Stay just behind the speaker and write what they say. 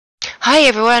Hi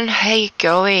everyone, how you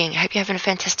going? Hope you're having a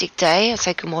fantastic day. I'll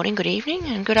say good morning, good evening,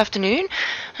 and good afternoon.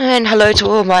 And hello to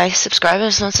all my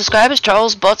subscribers, non-subscribers,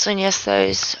 trolls, bots, and yes,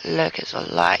 those lurkers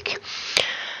alike.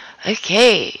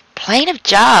 Okay, Plane of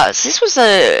Jars. This was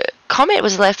a comment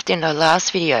was left in the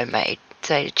last video I made,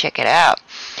 so to check it out.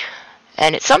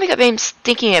 And it's something I've been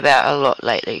thinking about a lot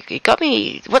lately. It got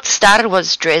me, what started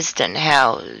was Dresden,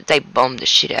 how they bombed the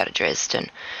shit out of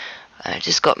Dresden. It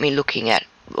just got me looking at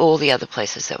all the other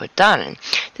places that were done, and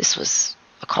this was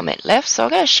a comment left, so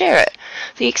I'm going to share it.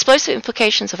 The explosive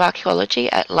implications of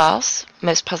archaeology at Laos'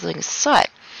 most puzzling site.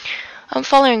 I'm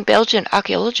following Belgian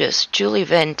archaeologist Julie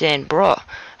van den Broek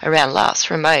around Laos'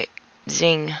 remote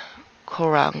Xing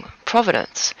Korang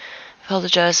province.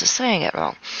 Apologise for saying it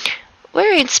wrong.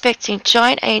 We're inspecting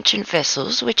giant ancient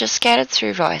vessels which are scattered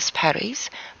through rice paddies,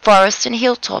 forests and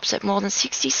hilltops at more than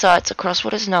 60 sites across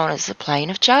what is known as the Plain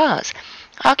of Jars.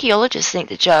 Archaeologists think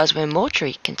the jars were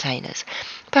mortuary containers,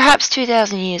 perhaps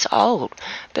 2,000 years old,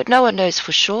 but no one knows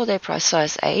for sure their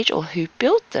precise age or who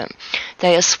built them.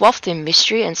 They are swathed in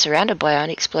mystery and surrounded by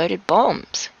unexploded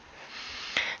bombs.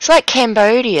 It's like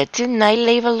Cambodia. Didn't they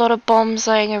leave a lot of bombs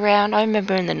laying around? I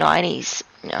remember in the 90s,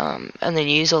 on the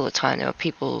news all the time, there were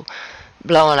people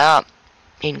blowing up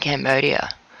in Cambodia.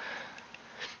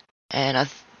 And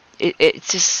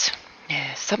it's just,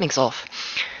 yeah, something's off.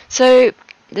 So,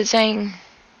 the Xang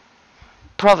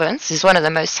province is one of the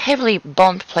most heavily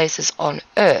bombed places on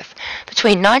Earth.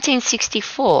 Between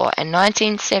 1964 and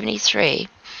 1973,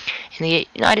 the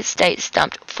United States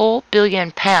dumped 4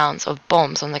 billion pounds of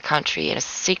bombs on the country in a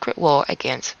secret war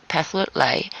against Pathet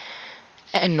Lao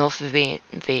and North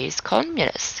Vietnamese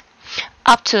communists.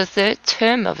 Up to a third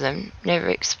of them never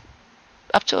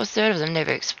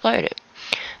exploded.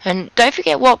 And don't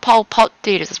forget what Pol Pot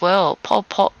did as well. Pol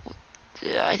Pot,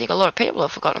 I think a lot of people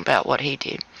have forgotten about what he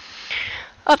did.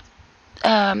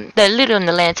 They're littered on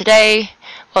the land today.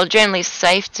 While generally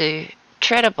safe to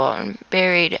tread upon,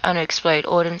 buried unexploded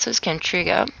ordnances can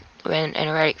trigger when an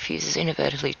erratic fuse is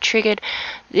inadvertently triggered.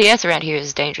 The earth around here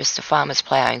is dangerous to farmers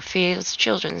ploughing fields,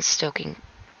 children stalking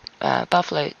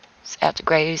buffaloes out to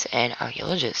graves, and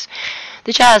archaeologists.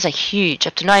 The jars are huge,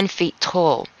 up to 9 feet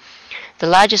tall, the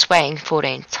largest weighing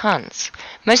 14 tons.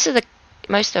 Most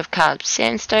of carved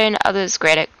sandstone, others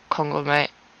granite,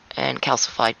 conglomerate, and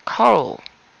calcified coral.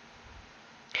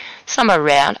 Some are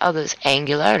round, others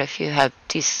angular, and a few have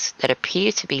discs that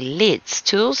appear to be lids.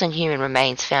 Tools and human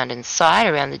remains found inside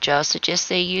around the jars suggest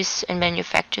their use and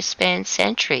manufacture spans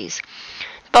centuries.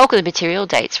 The bulk of the material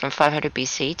dates from 500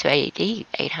 BC to AD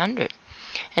 800,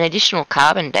 and additional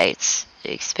carbon dates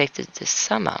expected this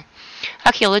summer.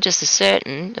 Archaeologists are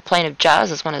certain the Plain of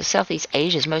Jars is one of Southeast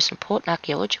Asia's most important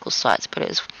archaeological sites, but it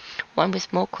is one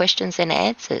with more questions than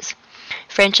answers.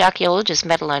 French archaeologist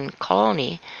Madeleine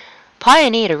Colony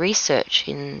pioneered a research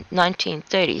in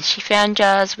 1930s. She found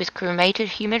jars with cremated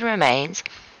human remains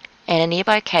and a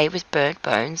nearby cave with burnt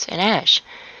bones and ash.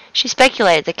 She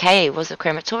speculated the cave was a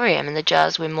crematorium and the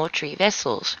jars were mortuary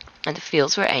vessels, and the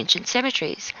fields were ancient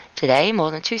cemeteries. Today, more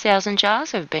than 2,000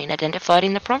 jars have been identified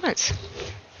in the province.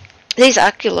 These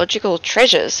archaeological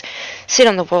treasures sit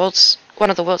on one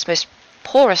of the world's most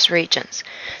porous regions.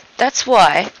 That's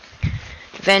why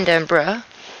Van den Broek,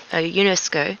 a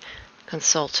UNESCO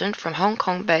consultant from Hong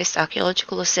Kong-based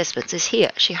Archaeological Assessments, is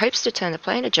here. She hopes to turn the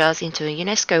Plain of Jars into a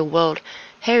UNESCO World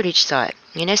Heritage Site.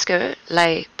 UNESCO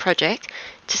Lay project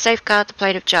to safeguard the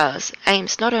Plain of Jars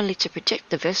aims not only to protect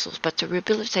the vessels but to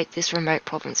rehabilitate this remote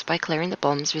province by clearing the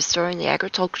bombs, restoring the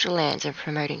agricultural lands and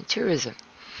promoting tourism.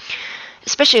 A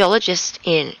speciologist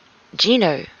in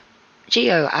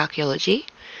geoarchaeology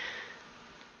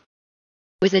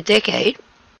with a decade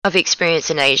of experience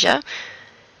in Asia,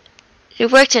 he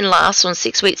worked in Laos on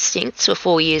 6-week stints for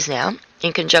 4 years now,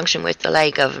 in conjunction with the Lay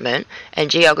government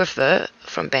and geographer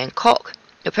from Bangkok.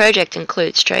 The project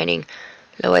includes training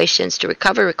Laotians to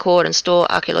recover, record and store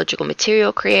archaeological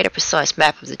material, create a precise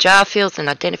map of the jar fields and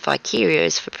identify key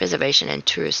areas for preservation and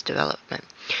tourist development.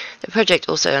 The project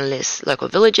also enlists local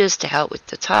villagers to help with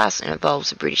the task and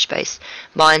involves a British-based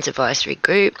Mines Advisory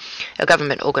Group, a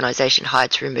government organisation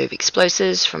hired to remove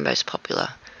explosives from most popular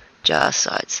jar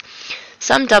sites.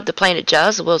 Some dub the Plain of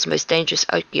Jars the world's most dangerous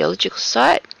archaeological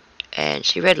site, and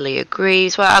she readily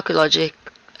agrees. While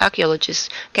archaeologists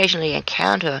occasionally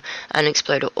encounter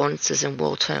unexploded ordnances in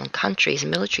war-torn countries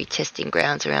and military testing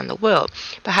grounds around the world,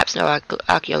 perhaps no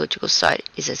archaeological site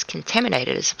is as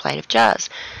contaminated as the Plain of Jars.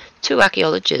 2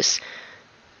 archaeologists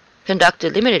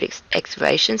conducted limited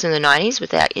excavations in the 90s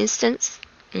without incidents,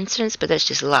 but that's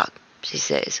just luck, she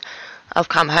says. I've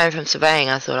come home from surveying.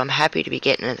 I thought I'm happy to be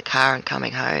getting in the car and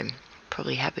coming home.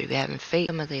 Probably happy to be having feet.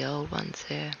 Some of the old ones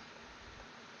there.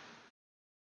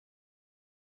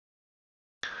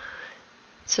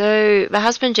 So my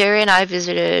husband Jerry and I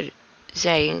visited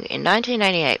Zhang in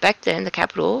 1988. Back then, the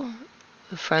capital,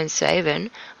 Frohnsaven,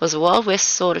 was a Wild West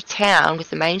sort of town with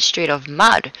the main street of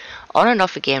mud, on and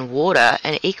off again water,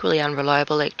 and equally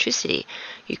unreliable electricity.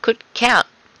 You could count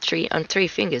on 3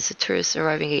 fingers the tourists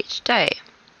arriving each day.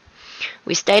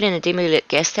 We stayed in a dimly lit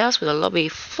guest house with a lobby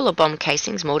full of bomb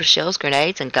casings, mortar shells,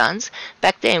 grenades, and guns.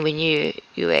 Back then, we knew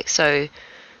UXO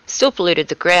still polluted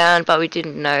the ground, but we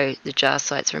didn't know the jar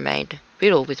sites remained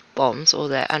riddled with bombs or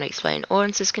that unexplained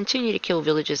ordinances continue to kill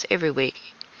villagers every week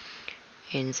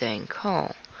in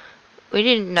Zhangkong. We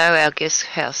didn't know our guest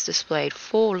house displayed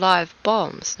 4 live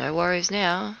bombs. No worries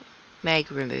now.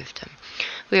 Meg removed them.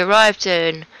 We arrived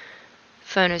in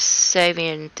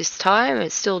Frohnsaven this time.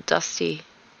 It's still a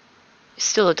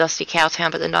dusty cow town,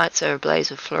 but the nights are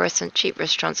ablaze with fluorescent. Cheap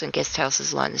restaurants and guest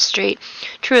houses line the street.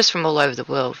 Tourists from all over the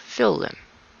world fill them.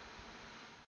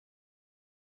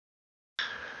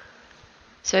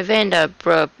 So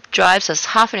Vanderbroek drives us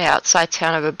half an hour outside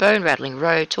town over a bone-rattling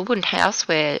road to a wooden house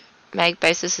where Mag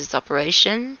bases his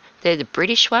operation. They're the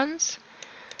British ones.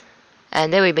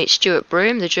 And there we meet Stuart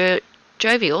Broom, the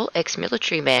jovial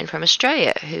ex-military man from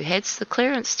Australia who heads the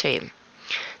clearance team.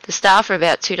 The staff are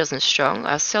about 2 dozen strong,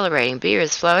 are celebrating, beer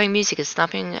is flowing, music is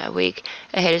thumping a week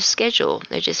ahead of schedule.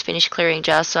 They just finished clearing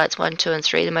jar sites 1, 2 and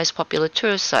 3, the most popular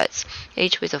tourist sites,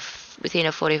 each within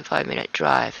a 45-minute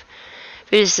drive.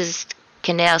 Visitors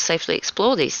can now safely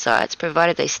explore these sites,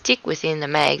 provided they stick within the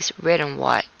MAG's red and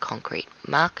white concrete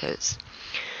markers.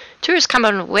 Tourists come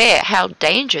unaware how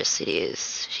dangerous it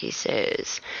is, she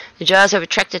says. The jars have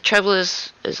attracted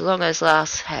travellers as long as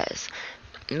Laos has.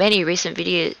 Many recent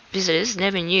visitors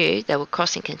never knew they were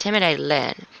crossing contaminated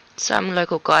land. Some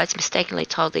local guides mistakenly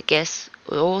told their guests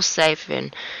were all safe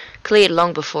and cleared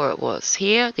long before it was.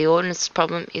 Here, the ordnance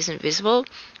problem isn't visible,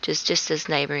 just as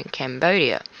neighbouring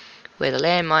Cambodia, where the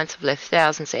landmines have left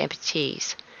thousands of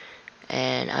amputees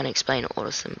and unexplained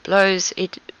ordinance blows.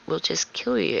 It will just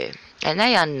kill you. And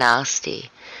they are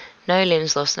nasty. No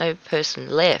limbs lost, no person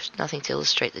left, nothing to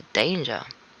illustrate the danger.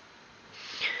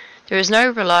 There is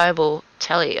no reliable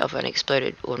tally of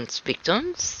unexploded ordnance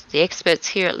victims. The experts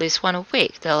hear at least 1 a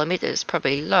week. They'll admit that it's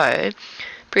probably low.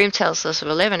 Broom tells us of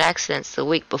 11 accidents the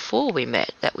week before we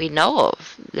met that we know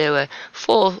of. There were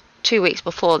 4 2 weeks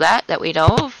before that we know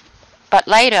of. But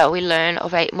later we learn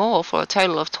of 8 more for a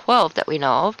total of 12 that we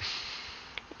know of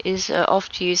is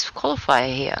oft-used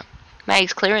qualifier here.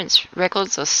 MAG's clearance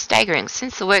records are staggering.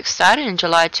 Since the work started in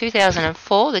July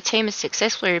 2004, the team has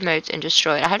successfully removed and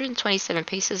destroyed 127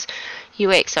 pieces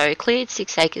UXO, cleared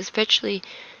 6 acres, visually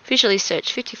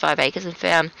searched 55 acres and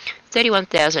found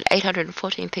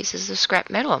 31,814 pieces of scrap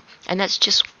metal. And that's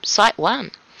just Site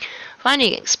 1.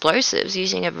 Finding explosives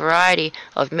using a variety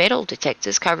of metal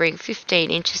detectors covering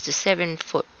 15 inches to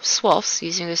 7-foot swaths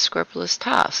using a scrupulous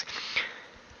task.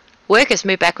 Workers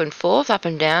move back and forth, up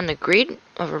and down the grid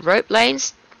of rope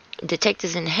lanes,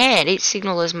 detectors in hand. Each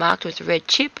signal is marked with a red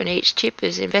chip, and each chip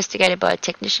is investigated by a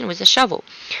technician with a shovel.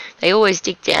 They always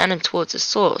dig down and towards the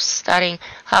source. Starting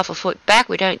half a foot back,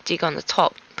 we don't dig on the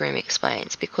top, Broom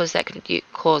explains, because that could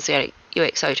cause the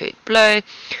UXO to blow.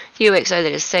 The UXO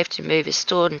that is safe to move is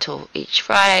stored until each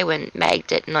Friday when MAG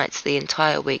detonates the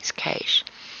entire week's cache.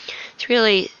 It's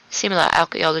really similar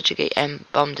archaeology and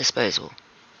bomb disposal.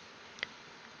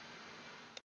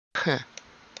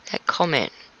 That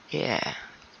comment, yeah,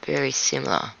 very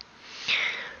similar.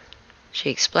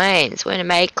 She explains, when a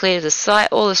MAG clears the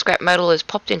site, all the scrap metal is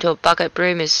popped into a bucket.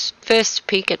 Broom is first to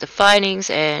peek at the findings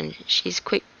and she's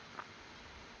quick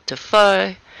to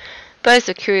follow. Both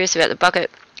are curious about the bucket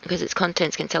because its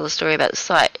contents can tell a story about the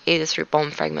site, either through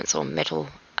bomb fragments or metal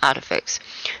artifacts.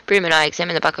 Broom and I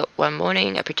examined the bucket one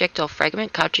morning, a projectile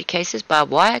fragment, cartridge cases,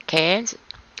 barbed wire, cans.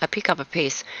 I pick up a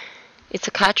piece. It's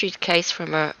a cartridge case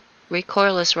from a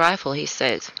recoilless rifle, he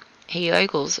says. He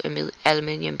ogles an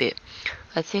aluminium bit.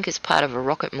 I think it's part of a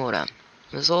rocket mortar.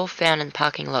 It was all found in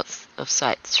parking lots of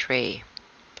Site 3.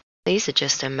 These are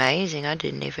just amazing. I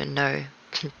didn't even know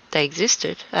they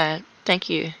existed. Thank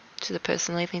you to the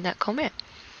person leaving that comment.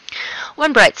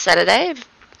 One bright Saturday,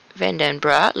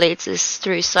 Vanderbroek leads us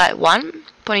through Site 1,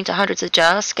 pointing to hundreds of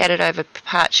jars scattered over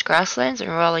parched grasslands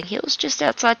and rolling hills just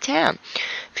outside town.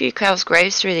 A few cows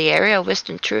graze through the area.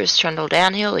 Western tourists trundle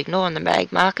downhill, ignoring the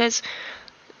MAG markers.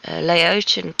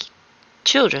 Laotian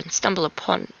children stumble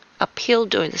uphill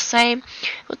doing the same.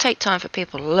 It will take time for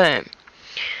people to learn.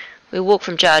 We walk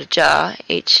from jar to jar,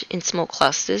 each in small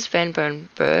clusters.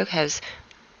 Vanderbroek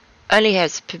only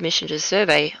has permission to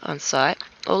survey on site.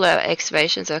 All our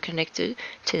excavations are connected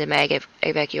to the MAG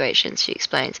evacuations, she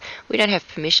explains. We don't have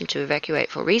permission to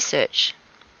evacuate for research.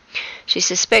 She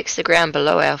suspects the ground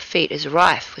below our feet is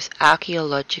rife with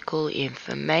archaeological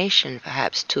information,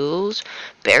 perhaps tools,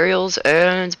 burials,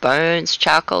 urns, bones,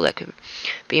 charcoal that could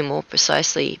be more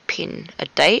precisely pin a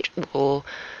date or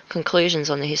conclusions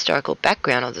on the historical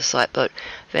background of the site, but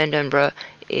Van den Broek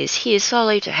is here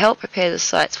solely to help prepare the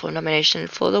sites for nomination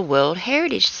for the World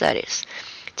Heritage status,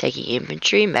 taking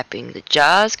inventory, mapping the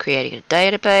jars, creating a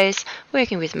database,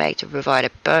 working with Meg to provide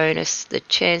a bonus, the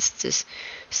chance to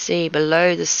see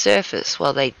below the surface.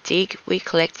 While they dig, we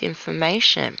collect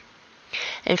information.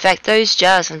 In fact, those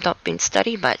jars have not been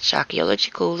studied much.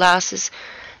 Archaeological lasses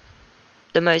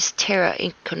the most terra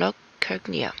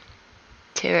incognita,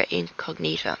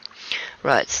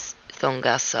 writes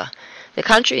Thongasa. The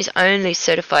country's only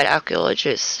certified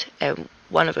archaeologist and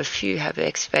one of a few have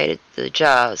excavated the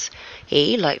jars.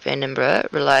 He, like Van den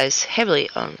Broek, relies heavily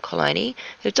on Colony,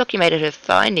 who documented her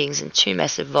findings in 2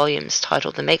 massive volumes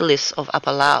titled The Megaliths of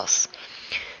Upper Laos.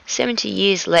 70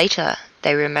 years later,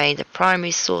 they remain the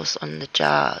primary source on the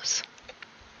jars.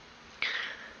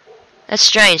 That's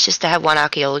strange just to have one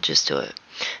archaeologist do it.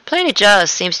 Planar jars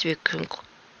seems to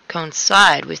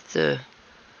coincide with the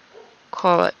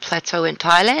Korat Plateau in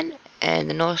Thailand and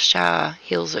the North Shah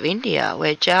Hills of India,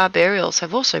 where jar burials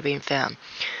have also been found.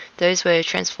 Those were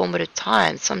transformative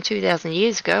times, some 2,000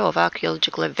 years ago, of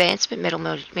archaeological advancement, metal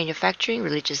manufacturing,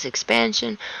 religious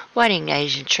expansion, widening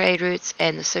Asian trade routes,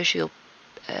 and the social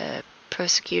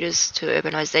persecutors to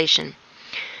urbanization.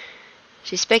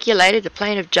 She speculated the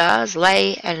plain of jars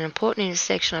lay at an important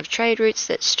intersection of trade routes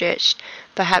that stretched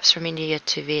perhaps from India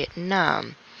to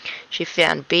Vietnam. She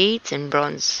found beads and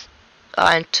bronze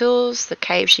iron tools. The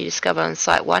cave she discovered on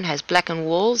Site 1 has blackened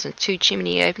walls and 2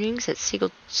 chimney openings that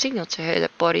signaled to her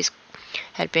that bodies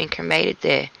had been cremated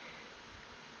there.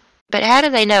 But how do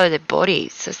they know their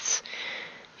bodies? That's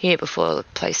here before the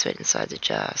place went inside the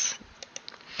jars.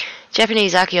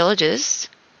 Japanese archaeologist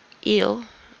Il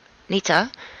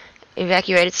Nita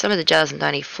evacuated some of the jars in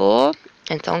 1994,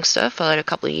 and Thongsa followed a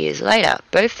couple of years later.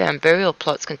 Both found burial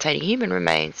plots containing human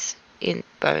remains in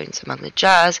bones among the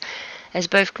jars, as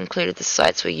both concluded the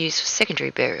sites were used for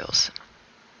secondary burials.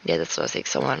 Yeah, that's what I think.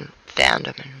 Someone found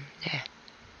them and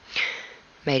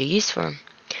made a use for them.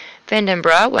 Van den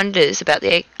Broek wonders about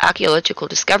the archaeological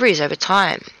discoveries over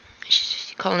time.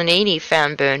 Colonnini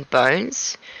found burned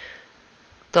bones.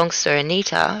 Thongsa and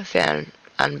Nita found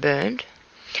unburned.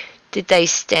 Did they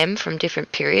stem from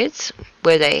different periods?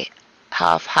 Were they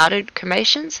half-hearted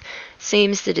cremations?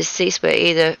 Seems the deceased were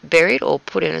either buried or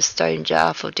put in a stone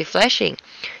jar for defleshing.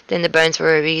 Then the bones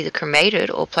were either cremated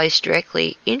or placed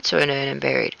directly into an urn and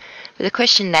buried. But the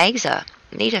question nags her.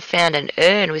 Nita found an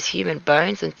urn with human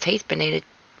bones and teeth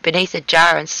beneath a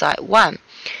jar in Site 1.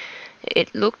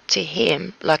 It looked to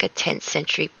him like a 10th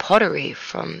century pottery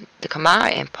from the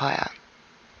Khmer Empire.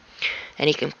 And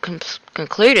he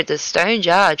concluded the stone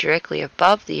jar directly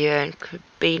above the urn could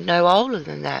be no older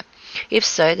than that. If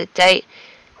so, the date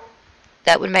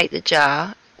that would make the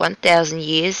jar 1,000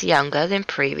 years younger than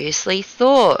previously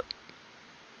thought.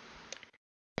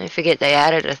 Don't forget they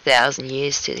added 1,000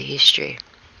 years to the history.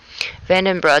 Van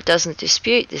den Broek doesn't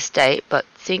dispute this date, but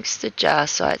thinks the jar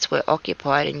sites were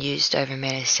occupied and used over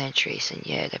many centuries, and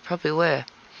yeah, they probably were.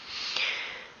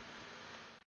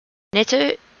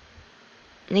 Nita,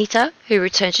 who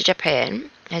returned to Japan,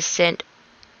 has sent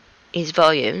his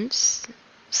volumes,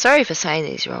 sorry for saying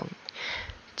these wrong,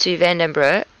 to Van den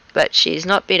Broek, but she has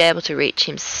not been able to reach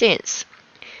him since.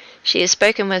 She has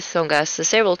spoken with Thongasa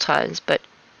several times, but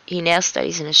he now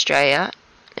studies in Australia,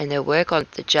 and their work on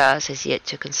the jars has yet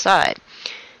to coincide.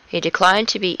 He declined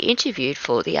to be interviewed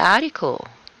for the article.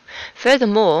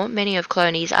 Furthermore, many of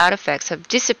Colony's artifacts have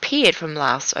disappeared from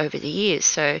Laos over the years,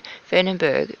 so Van den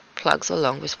Broek plugs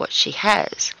along with what she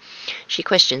has. She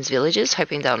questions villagers,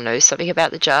 hoping they'll know something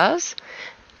about the jars,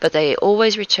 but they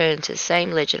always return to the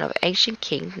same legend of an ancient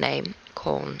king named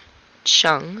Khon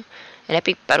Shung, an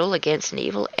epic battle against an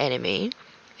evil enemy,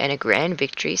 and a grand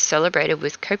victory celebrated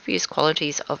with copious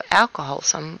quantities of alcohol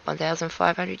some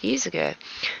 1,500 years ago.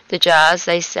 The jars,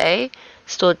 they say,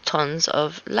 stored tons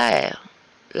of lao,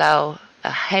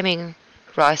 a Hemming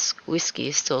rice whiskey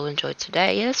is still enjoyed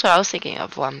today. Yeah, that's what I was thinking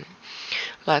of.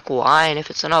 Like wine, if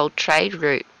it's an old trade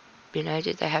route,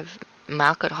 did they have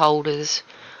market holders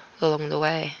along the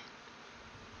way?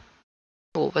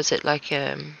 Or was it like,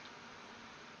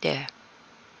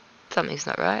 something's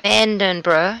not right. Van den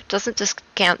Broek doesn't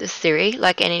discount this theory.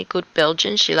 Like any good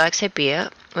Belgian, she likes her beer.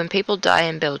 When people die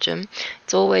in Belgium,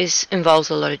 it always involves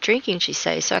a lot of drinking, she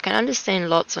says, so I can understand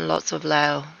lots and lots of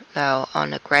lao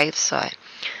on a gravesite,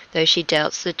 though she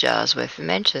doubts the jars were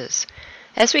fermenters.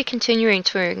 As we continue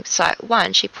touring Site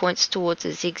 1, she points towards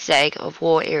a zigzag of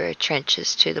war-era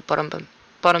trenches to the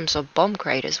bottoms of bomb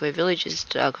craters where villagers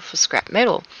dug for scrap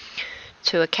metal,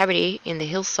 to a cavity in the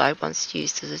hillside once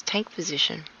used as a tank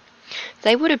position.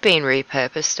 They would have been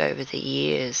repurposed over the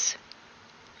years.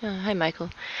 Oh, hey, Michael.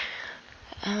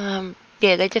 Yeah,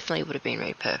 they definitely would have been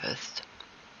repurposed.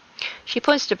 She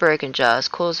points to broken jars,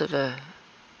 cause of a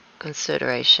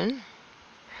consideration.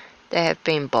 They have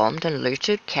been bombed and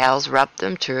looted, cows rub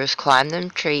them, tourists climb them,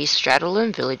 trees straddle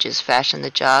them, villagers fashion the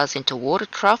jars into water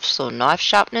troughs or knife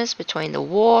sharpeners between the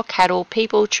war, cattle,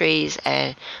 people, trees,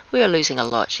 and we are losing a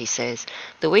lot, she says.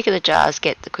 The weaker the jars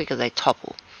get, the quicker they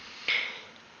topple.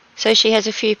 So she has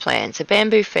a few plans. A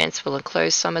bamboo fence will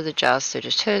enclose some of the jars to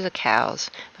deter the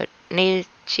cows, but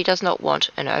she does not want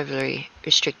an overly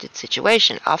restricted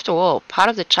situation. After all, part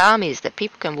of the charm is that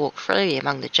people can walk freely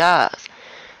among the jars.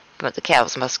 But the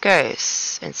cows must go,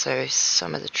 and so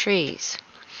some of the trees.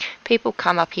 People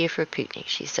come up here for a picnic,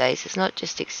 she says.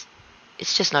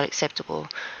 It's just not acceptable.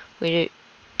 We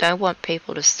don't want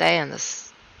people to stay on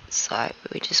this site.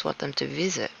 We just want them to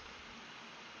visit.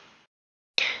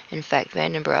 In fact,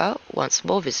 Vandenberg wants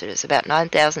more visitors, about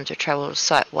 9,000 to travel to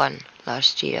Site 1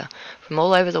 last year, from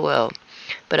all over the world.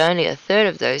 But only a third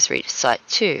of those reach Site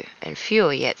 2, and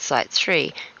fewer yet Site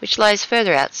 3, which lies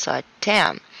further outside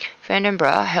town.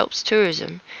 Vandenberg helps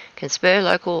tourism, can spur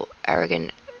local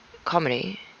Aragon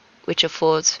economy, which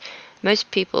affords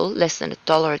most people less than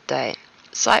 $1 a day.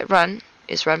 Site 1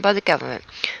 is run by the government,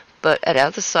 but at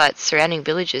other sites, surrounding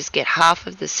villages get half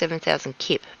of the 7,000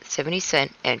 kip,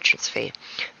 70-cent entrance fee.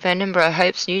 Vandenberg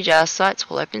hopes new jar sites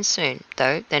will open soon,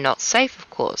 though they're not safe, of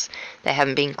course. They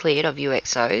haven't been cleared of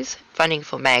UXOs. Funding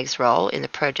for MAG's role in the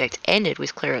project ended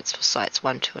with clearance for sites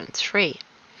 1, 2, and 3.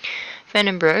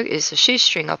 Vandenberg is a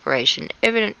shoestring operation,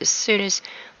 evident as soon as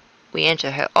we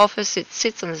enter her office. It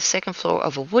sits on the second floor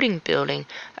of a wooden building,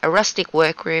 a rustic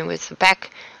workroom with the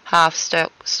back half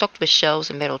stocked with shelves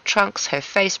and metal trunks. Her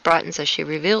face brightens as she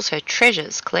reveals her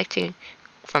treasures collecting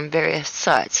from various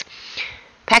sites.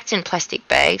 Packed in plastic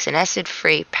bags, an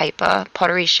acid-free paper,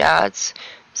 pottery shards,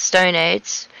 stone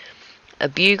aids, a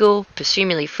bugle,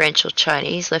 presumably French or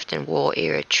Chinese, left in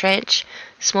war-era trench,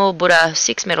 small Buddha,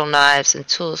 6 metal knives, and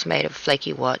tools made of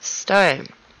flaky white stone.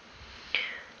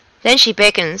 Then she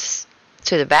beckons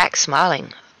to the back,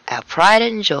 smiling. Our pride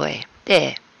and joy.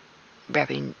 There,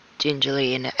 wrapping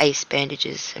gingerly in ace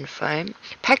bandages and foam,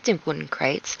 packed in wooden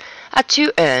crates, are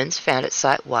 2 urns found at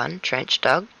Site 1, trench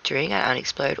dug during an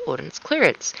unexploded ordnance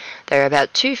clearance. They are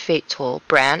about 2 feet tall,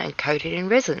 brown and coated in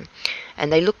resin,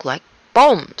 and they look like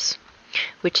bombs,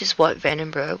 which is what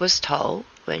Vandenberg was told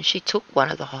when she took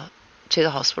one of to the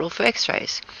hospital for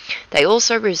x-rays. They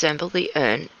also resemble the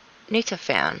urn Nita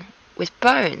found, with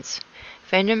bones.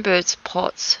 Vandenberg's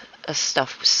pots are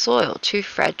stuffed with soil, too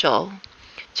fragile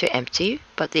to empty,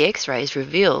 but the x-rays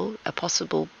reveal a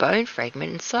possible bone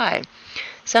fragment inside.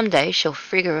 Someday she'll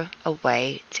figure a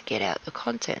way to get out the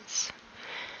contents.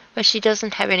 But she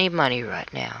doesn't have any money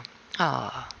right now.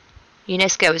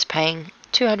 UNESCO is paying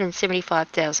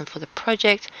 $275,000 for the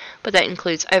project, but that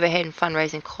includes overhead and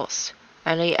fundraising costs.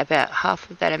 Only about half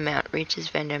of that amount reaches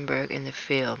Vandenberg in the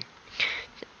field.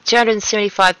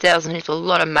 $275,000 is a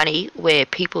lot of money where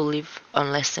people live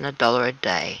on less than $1 a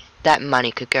day. That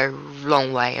money could go a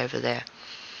long way over there.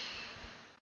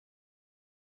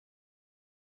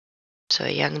 So a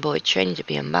young boy training to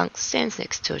be a monk stands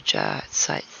next to a jar at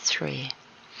Site 3.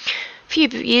 A few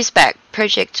years back,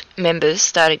 project members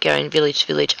started going village to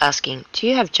village asking, do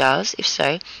you have jars? If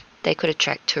so, they could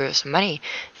attract tourist money.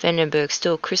 Vandenberg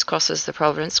still crisscrosses the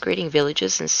province, greeting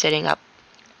villagers and setting up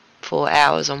for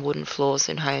hours on wooden floors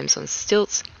in homes on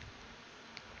stilts.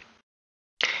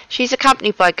 She's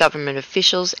accompanied by government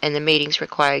officials, and the meetings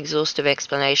require exhaustive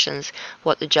explanations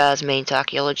what the jars mean to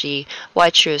archaeology, why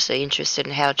tourists are interested,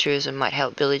 and how tourism might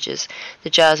help villages. The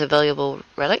jars are valuable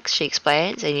relics, she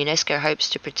explains, and UNESCO hopes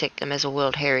to protect them as a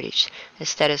World Heritage, a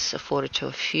status afforded to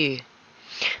a few.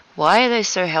 Why are they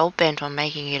so hell-bent on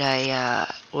making it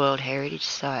a World Heritage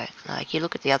site? Like, you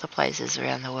look at the other places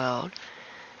around the world.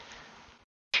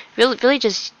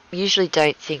 Villagers usually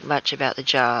don't think much about the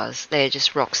jars. They're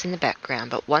just rocks in the background.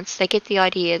 But once they get the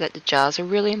idea that the jars are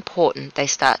really important, they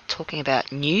start talking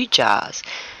about new jars.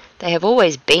 They have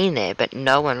always been there, but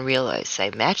no one realized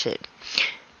they mattered.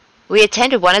 We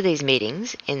attended one of these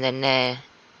meetings in the Ne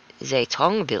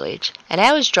Zetong village, an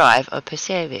hour's drive of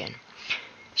Persevian.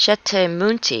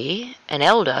 Chateaumunti, an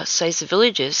elder, says the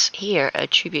villagers here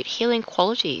attribute healing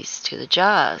qualities to the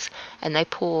jars, and they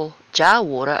pour jar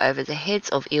water over the heads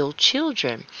of ill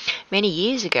children. Many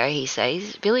years ago, he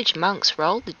says, village monks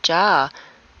rolled the jar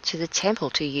to the temple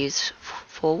to use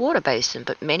for a water basin,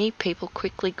 but many people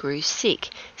quickly grew sick,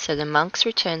 so the monks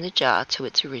returned the jar to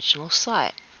its original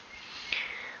site.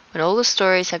 When all the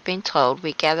stories have been told,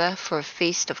 we gather for a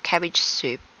feast of cabbage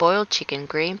soup, boiled chicken,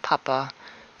 green papa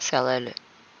salad,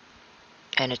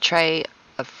 and a tray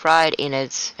of fried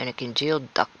innards and a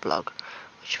congealed duck blood,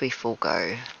 which we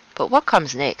forego. But what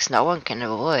comes next no one can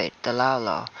avoid, the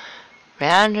la-la.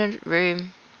 Round and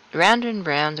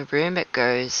round the room it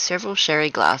goes, several sherry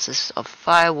glasses of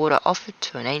firewater offered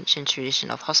to an ancient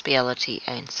tradition of hospitality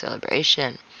and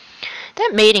celebration.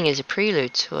 That meeting is a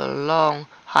prelude to a long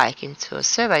hike into a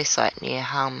survey site near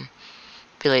Hum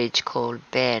village called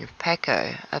Ban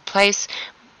Paco, a place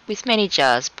with many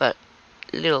jars but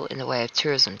little in the way of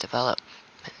tourism development.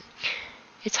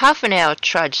 It's half an hour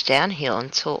trudge downhill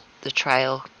until the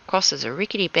trail crosses a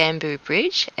rickety bamboo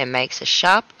bridge and makes a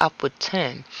sharp upward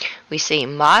turn. We see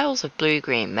miles of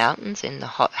blue-green mountains in the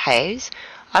hot haze.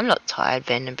 I'm not tired,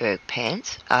 Vandenberg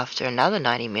pants. After another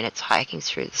 90 minutes hiking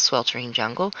through the sweltering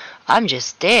jungle, I'm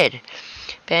just dead.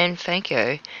 Ban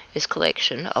Fanko is a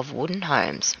collection of wooden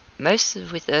homes, most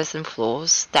with earthen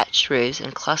floors, thatched roofs,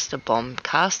 and cluster bomb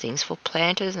castings for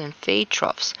planters and feed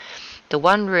troughs. The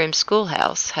one-room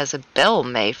schoolhouse has a bell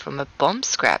made from a bomb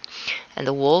scrap, and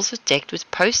the walls are decked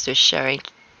with posters showing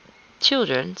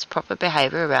children's proper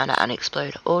behaviour around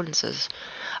unexploded ordnances.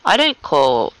 I don't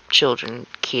call children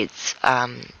kids.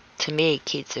 To me,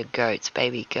 kids are goats,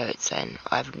 baby goats, and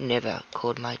I've never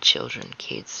called my children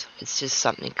kids. It's just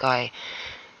something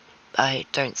I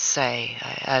don't say.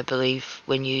 I believe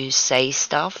when you say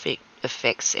stuff, it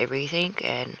affects everything,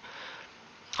 and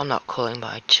I'm not calling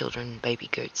my children baby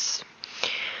goats.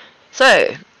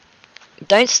 So,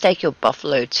 don't stake your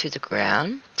buffalo to the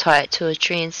ground. Tie it to a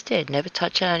tree instead. Never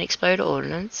touch an unexploded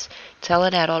ordnance. Tell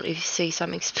an adult if you see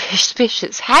something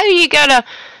suspicious. How are you gonna...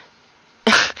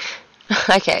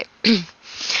 Okay.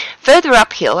 Further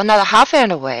uphill, another half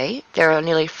hour away, there are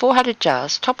nearly 400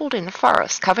 jars toppled in the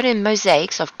forest, covered in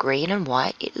mosaics of green and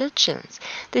white legends.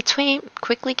 The team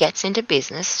quickly gets into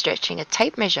business, stretching a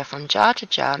tape measure from jar to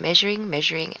jar,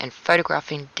 measuring, and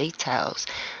photographing details.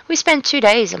 We spend 2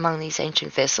 days among these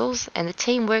ancient vessels, and the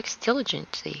team works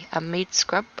diligently amid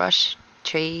scrub brush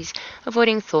trees,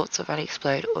 avoiding thoughts of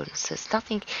unexploded ordnances.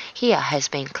 Nothing here has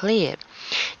been cleared.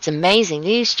 It's amazing,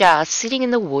 these jars sitting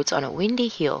in the woods on a windy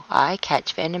hill. I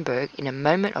catch Vandenberg in a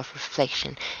moment of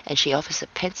reflection, and she offers a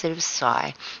pensive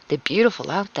sigh. They're beautiful,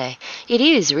 aren't they? It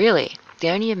is, really, the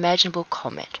only imaginable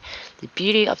comment. The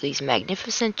beauty of these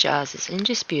magnificent jars is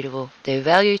indisputable. Their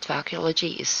value to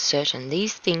archaeology is certain.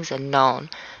 These things are known,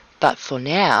 but for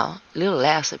now, little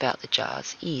else about the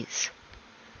jars is.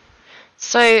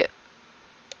 So,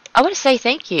 I want to say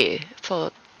thank you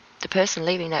for the person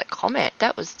leaving that comment.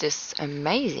 That was just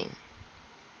amazing.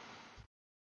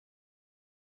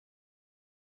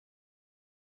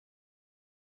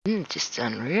 Just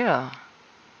unreal.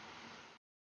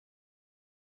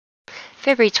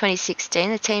 February 2016,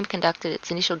 the team conducted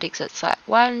its initial digs at Site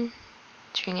 1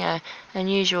 during an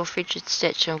unusual frigid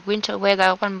stretch of winter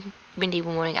weather. One windy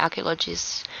morning,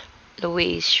 archaeologist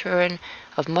Louise Schuren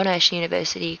of Monash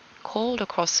University crawled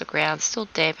across the ground, still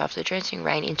damp after drenching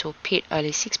rain, into a pit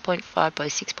only 6.5 by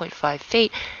 6.5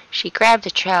 feet. She grabbed a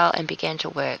trowel and began to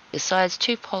work. Besides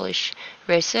 2 Polish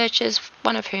researchers,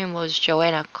 one of whom was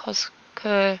Joanna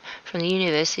Kosker from the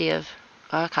University of...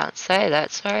 I can't say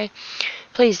that, sorry.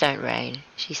 Please don't rain,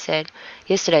 she said.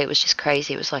 Yesterday it was just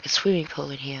crazy. It was like a swimming pool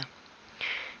in here.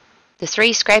 The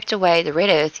 3 scraped away the red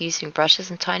earth using brushes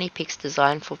and tiny picks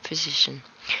designed for precision.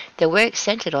 Their work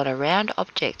centered on a round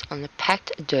object on the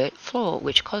packed dirt floor,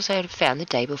 which Kozo had found the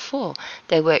day before.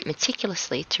 They worked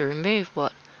meticulously to remove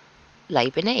what lay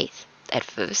beneath. At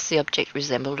first, the object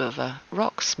resembled a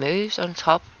rock, smooth on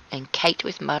top and caked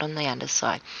with mud on the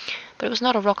underside. But it was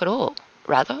not a rock at all.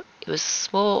 Rather, it was a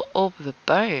small orb of a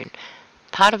bone,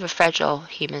 part of a fragile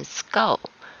human skull,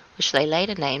 which they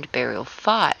later named Burial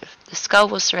 5. The skull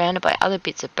was surrounded by other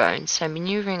bits of bone, so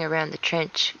maneuvering around the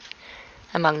trench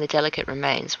among the delicate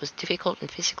remains was difficult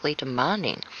and physically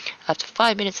demanding. After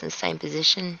 5 minutes in the same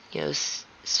position, you're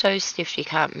so stiff you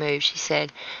can't move, she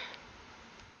said.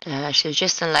 She was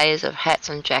dressed in layers of hats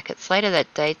and jackets. Later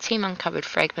that day, team uncovered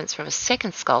fragments from a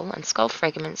second skull and skull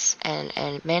fragments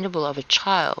and mandible of a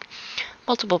child.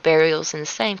 Multiple burials in the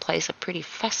same place are pretty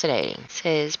fascinating,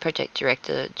 says Project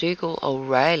Director Dougal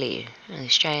O'Reilly at the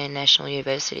Australian National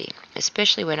University,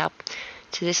 especially when up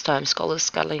to this time scholars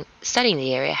studying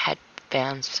the area had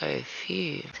found so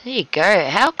few. There you go.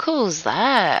 How cool is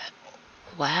that?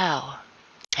 Wow.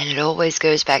 And it always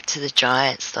goes back to the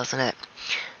giants, doesn't it?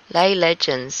 Lay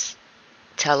legends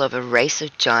tell of a race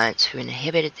of giants who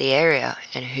inhabited the area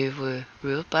and who were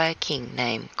ruled by a king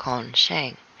named Kon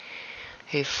Shang,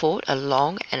 who fought a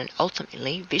long and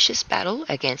ultimately vicious battle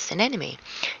against an enemy.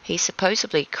 He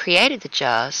supposedly created the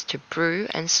jars to brew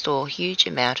and store huge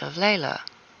amount of layla,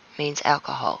 means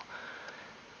alcohol,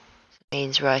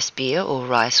 means rice beer or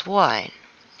rice wine,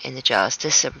 in the jars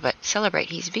to celebrate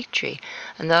his victory.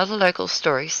 Another local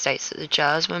story states that the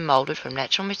jars were moulded from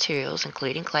natural materials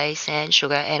including clay, sand,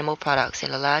 sugar, animal products,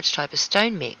 and a large type of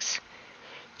stone mix,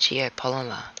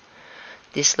 geopolymer.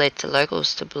 This led to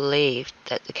locals to believe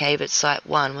that the cave at Site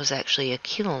 1 was actually a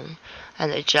kiln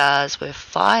and the jars were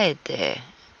fired there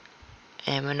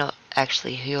and were not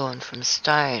actually hewn from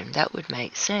stone. That would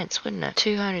make sense, wouldn't it?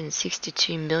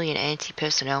 262 million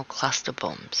anti-personnel cluster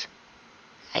bombs.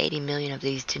 80 million of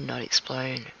these did not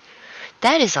explode.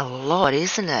 That is a lot,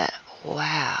 isn't it?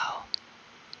 Wow.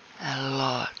 A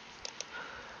lot.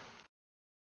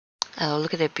 Oh,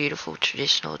 look at their beautiful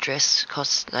traditional dress,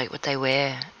 like what they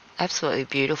wear. Absolutely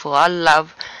beautiful. I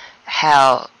love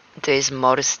how there's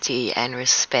modesty and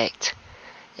respect.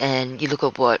 And you look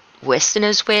at what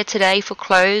Westerners wear today for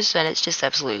clothes, and it's just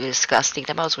absolutely disgusting.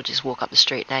 They might as well just walk up the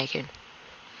street naked.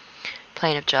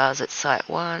 Plane of jars at Site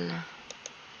 1.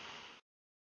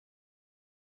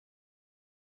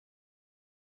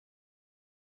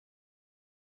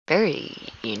 Very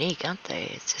unique, aren't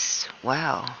they? It's just,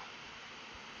 wow.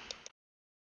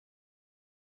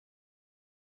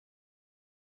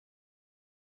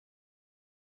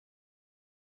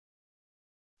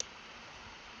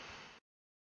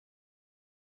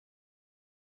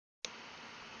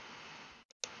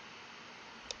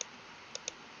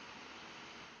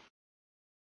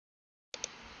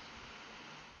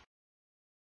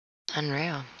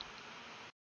 Unreal.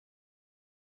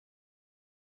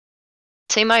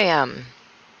 See, my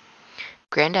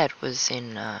granddad was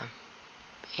in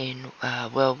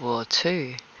World War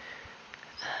II.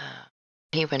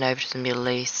 He went over to the Middle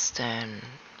East and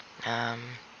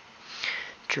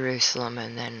Jerusalem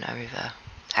and then over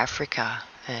Africa,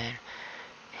 and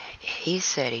he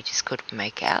said he just couldn't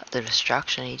make out the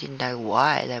destruction. He didn't know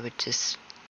why. They would just,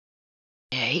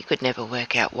 yeah, he could never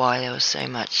work out why there was so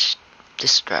much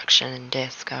destruction and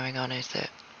death going on with it.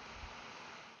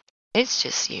 It's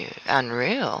just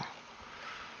unreal.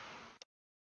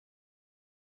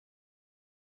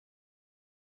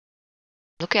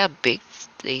 Look how big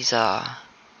these are.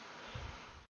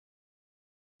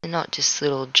 They're not just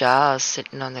little jars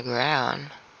sitting on the ground.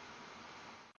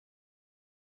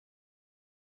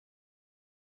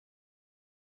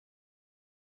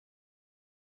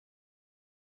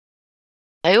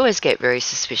 I always get very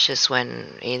suspicious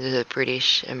when either the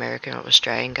British, American, or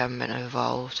Australian government are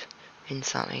involved in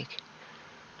something.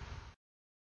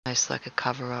 Almost like a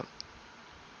cover-up.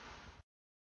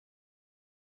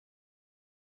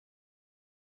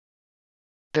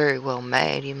 Very well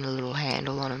made, even a little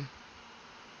handle on them.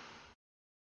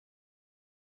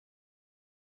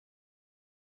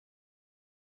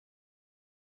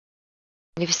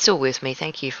 And if you're still with me,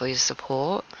 thank you for your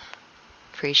support.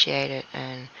 Appreciate it.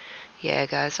 And yeah,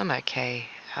 guys, I'm okay.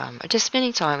 Just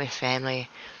spending time with family.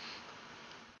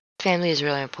 Family is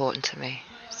really important to me.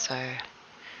 So,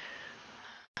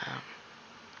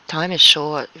 time is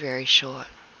short, very short.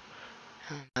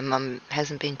 My mum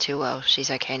hasn't been too well.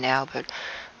 She's okay now, but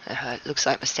it looks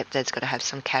like my stepdad's got to have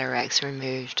some cataracts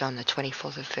removed on the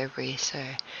 24th of February. So,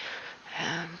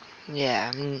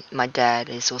 yeah, my dad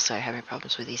is also having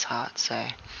problems with his heart. So,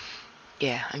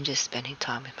 yeah, I'm just spending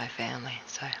time with my family.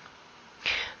 So,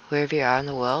 wherever you are in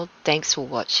the world, thanks for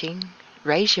watching.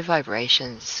 Raise your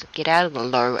vibrations. Get out of the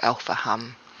low alpha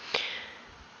hum.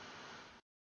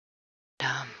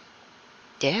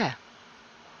 Yeah.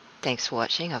 Thanks for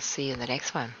watching. I'll see you in the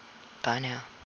next one. Bye now.